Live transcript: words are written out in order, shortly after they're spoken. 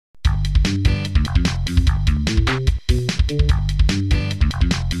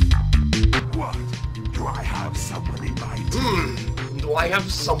have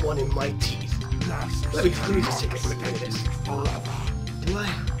someone in my teeth. Let me just take a quick look at this. Do I?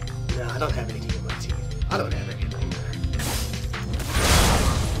 No, I don't have anything in my teeth. I don't have anything.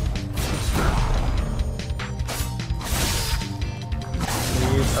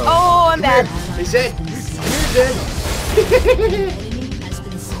 Oh, I'm bad. He's dead. You're dead.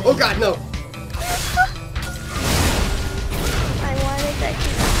 Oh god, no. I wanted that.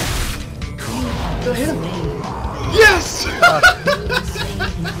 Go hit him. Yes!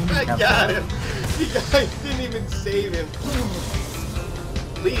 I got him. You guys didn't even save him.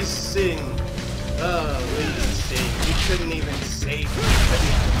 Please sing. Oh, please sing. You couldn't even save him.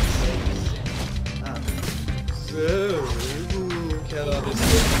 So, count all this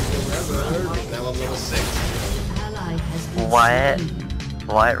forever. Now I'm level 6.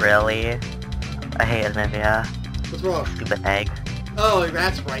 What, really? I hate Olivia. What's wrong? Stupid egg. Oh,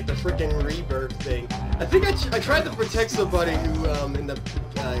 that's right, the freaking rebirth thing. I think I tried to protect somebody who, in the,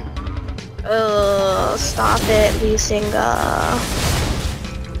 Oh, stop it, Lucinga.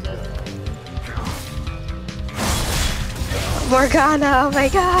 Morgana, oh my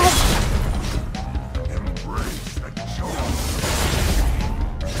god.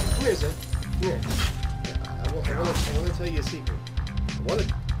 Come here, Zed. Come here. I want to tell you a secret.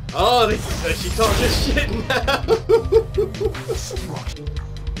 Oh, she told this shit now.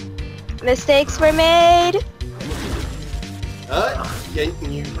 Mistakes were made. Yeah,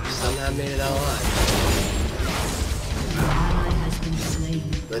 you somehow made it out alive.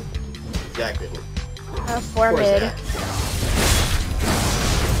 But Jack didn't. 4 mid.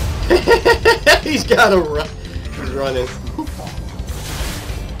 He's gotta run. He's running.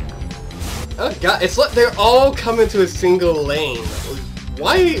 Oh god, it's like they're all coming to a single lane.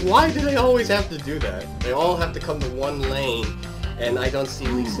 Why do they always have to do that? They all have to come to one lane, and I don't see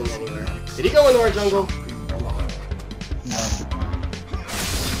Lee Sin anywhere. Did he go into our jungle?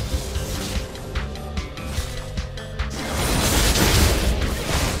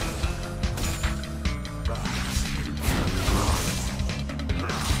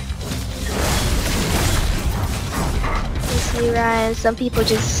 See, Ryan, some people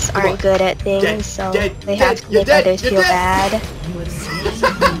just aren't good at things, so they have to make others feel bad.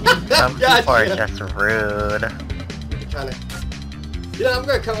 Some people are just rude. Kinda. Yeah, I'm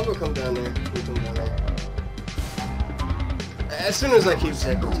gonna come down there. As soon as I keep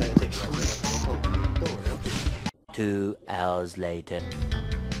sick, I'm trying to take it. 2 hours later.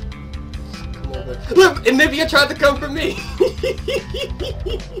 Come over. Look, and maybe you tried to come for me.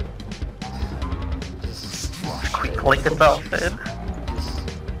 Click the dolphin.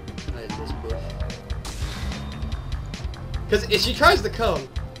 Because if she tries to come,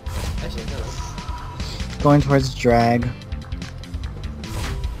 actually no. Going towards drag.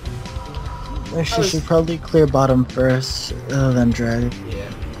 She should probably clear bottom first, then drag. Yeah.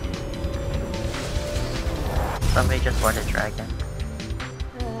 Somebody just wanted dragon.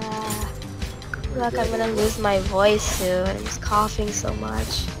 Look, I'm gonna lose my voice soon. I'm just coughing so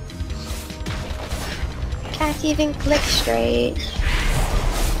much. Can't even click straight.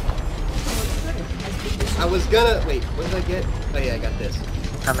 I was gonna wait. What did I get? Oh yeah, I got this.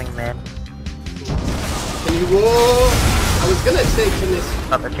 Coming mid. Can you roll? I was gonna say, can this?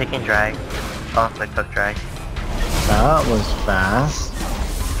 Oh, they're taking drag. Oh, they took drag. That was fast.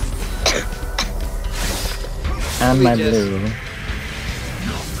 And my blue.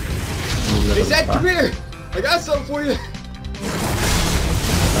 Hey Zach, come here! I got something for you!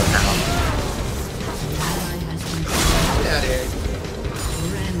 Get out of here.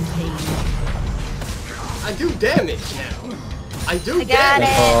 I do damage now. I do damage.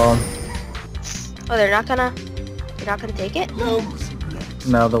 Oh, they're not gonna take it? No.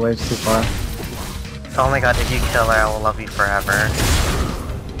 No, the wave's too far. Oh my god, if you kill her, I will love you forever.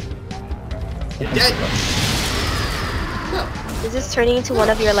 You're dead. No. Is this turning into one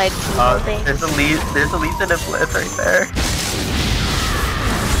of your like things? There's a lead and a blitz right there.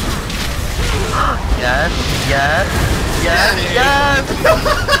 Yes.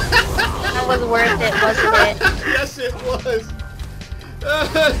 That was worth it, wasn't it? Yes, it was.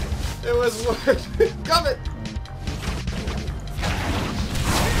 It was worth it. Come it.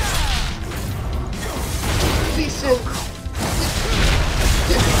 Decent.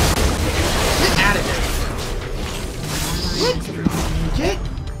 Get out of here. Get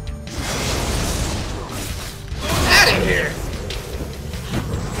out of here.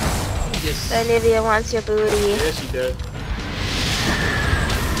 Yes. Olivia wants your booty. Yeah, she does.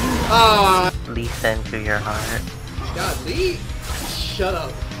 Ah. Listen to your heart. God, Lee, shut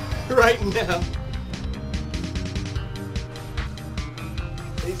up right now.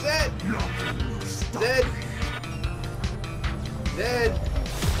 Hey, Zed. Zed. dead.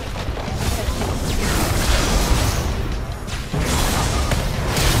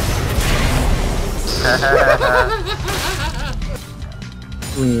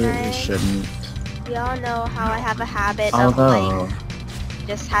 We shouldn't. We all know how I have a habit of Although... like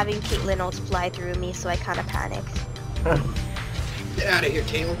just having Caitlyn ults fly through me, so I kind of panicked. Get out of here,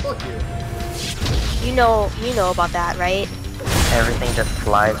 Caitlyn. Fuck you. You know about that, right? Everything just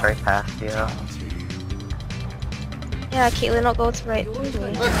flies right past you. Yeah, Caitlyn ult goes right through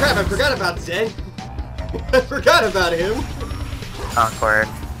me. Oh crap, I forgot about Zen. I forgot about him. Awkward.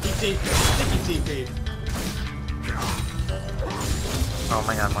 Sticky TP. Oh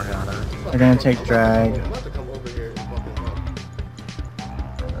my god, Morgana. They're gonna take drag. I'm about to come over here and fuck him up.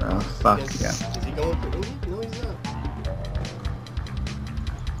 Oh, fuck, yeah. Is he going for Indy? No, he's not.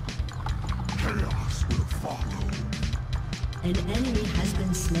 Chaos will follow. An enemy has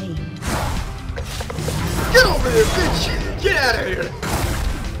been slain. Get over here, bitch! Get out of here!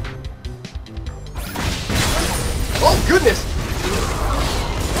 Oh, goodness!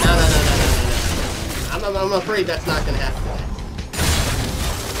 No. I'm afraid that's not gonna happen.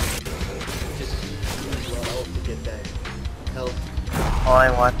 Just well to get that health. Oh,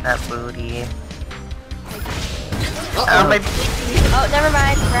 I want that booty. Uh-oh. Oh, my Oh, never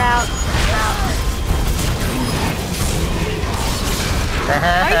mind. We're out. Why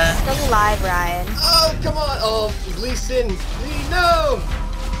are you still alive, Ryan? Oh, come on! Oh, Lee Sin! Lee, no!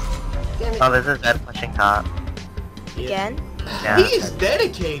 Damn it. Oh, this is dead pushing top. Again? Yeah. He is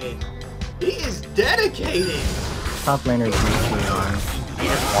dedicated! He is dedicated! Top laner is He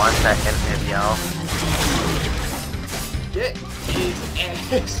just wants that inhib, yo. Get his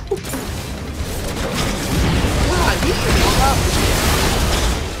ass! God, he is...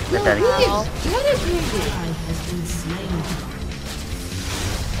 They're dedicated. He is dedicated! Has been slain.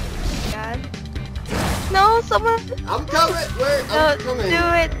 God. No, someone. I'm coming! Where? No, I'm coming! do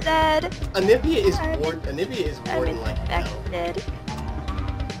it, Dad. Anivia is I'm warden. Anivia is warden like hell. infected.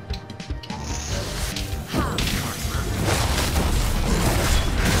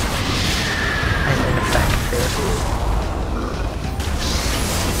 I'm infected.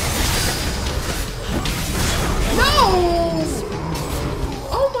 No!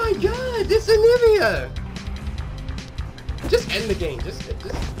 Oh my god, this Anivia! Just end the game. Just